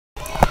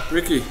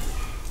Ricky,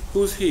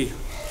 who's he?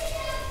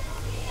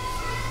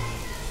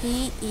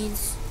 He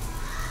is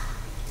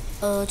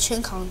a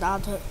train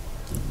conductor.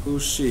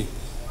 Who's she?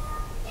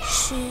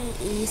 She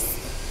is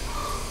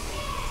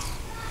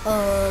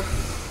a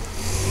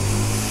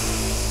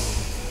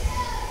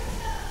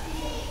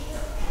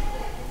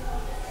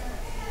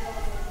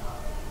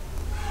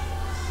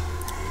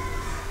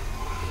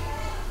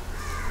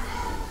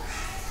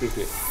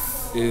Ricky,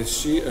 is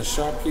she a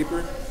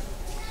shopkeeper?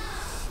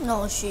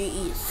 no, she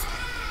is.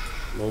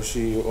 No,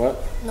 she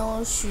what?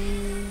 No,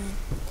 she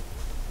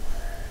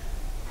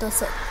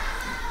doesn't.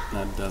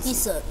 Not doesn't.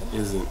 Isn't.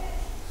 Isn't.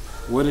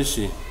 What is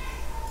she?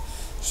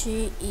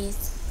 She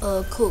is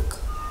a cook.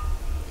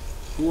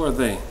 Who are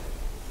they?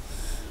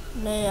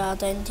 They are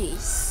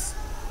dentists.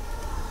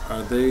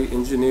 Are they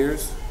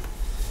engineers?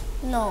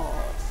 No,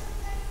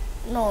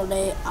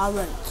 they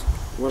aren't.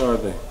 What are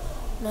they?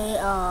 They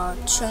are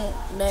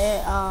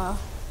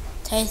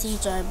taxi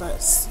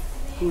drivers.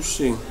 Who's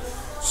she?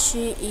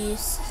 She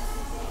is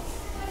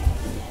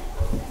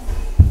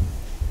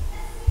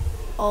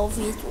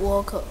office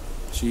worker.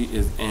 She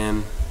is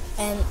an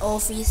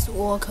Office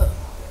worker.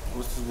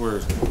 what's the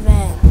word?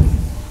 Van.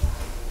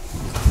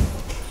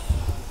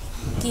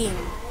 Game.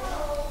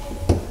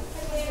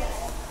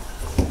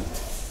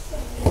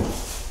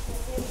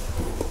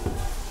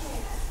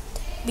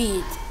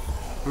 Beat.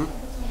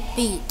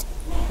 Beat.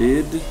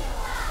 Bid.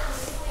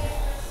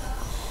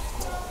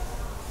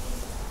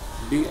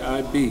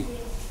 B-I-B.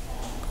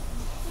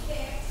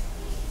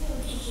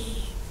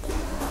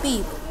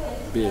 Beep.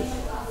 Bid.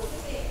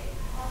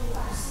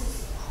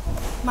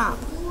 Map.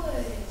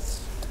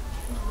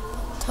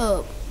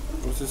 Tub.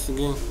 What's this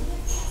again?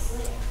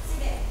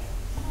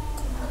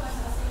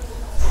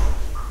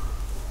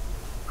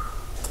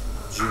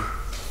 Jim.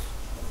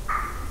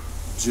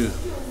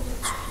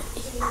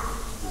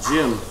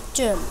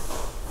 Gym.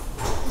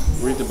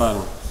 Read the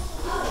bottom.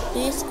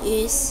 This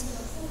is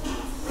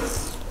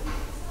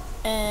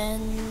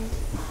an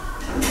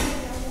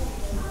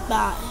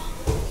by.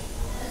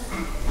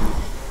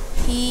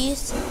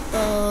 He's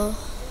a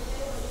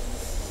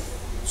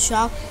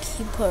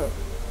shopkeeper.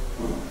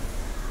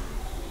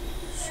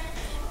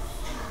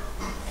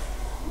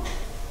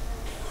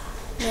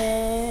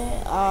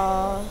 There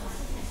are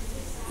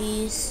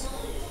his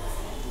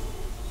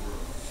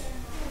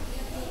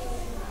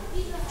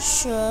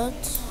shirt.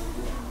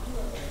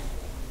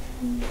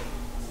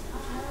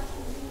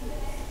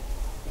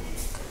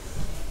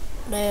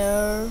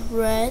 Their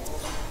red.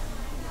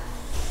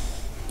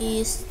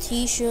 His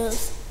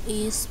t-shirt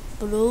is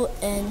blue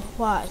and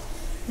white.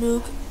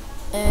 Look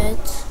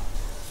at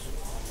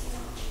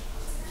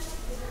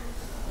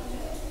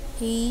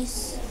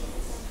his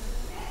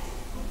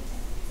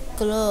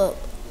glove.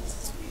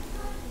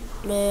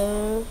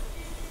 They're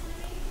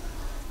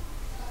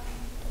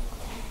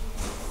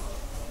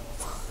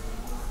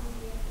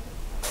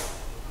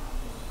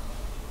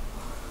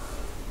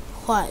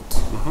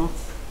white.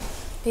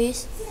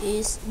 This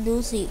is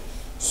Lucy.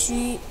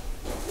 She's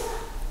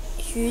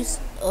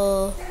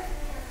a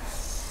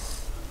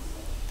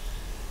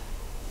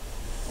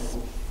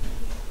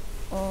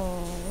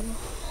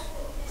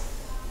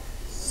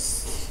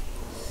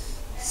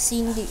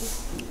Cindy.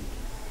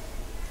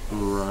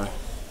 Right.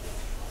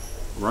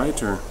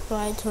 Writer.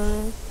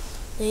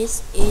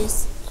 This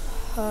is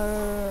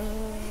her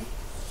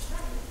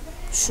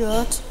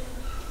shirt.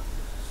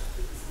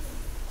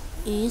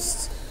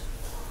 Is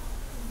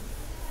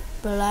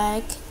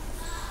black.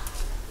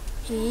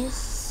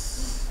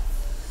 His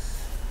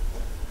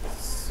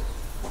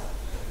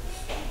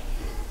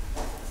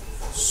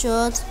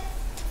shirt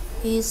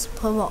is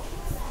purple.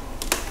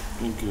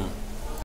 Thank you.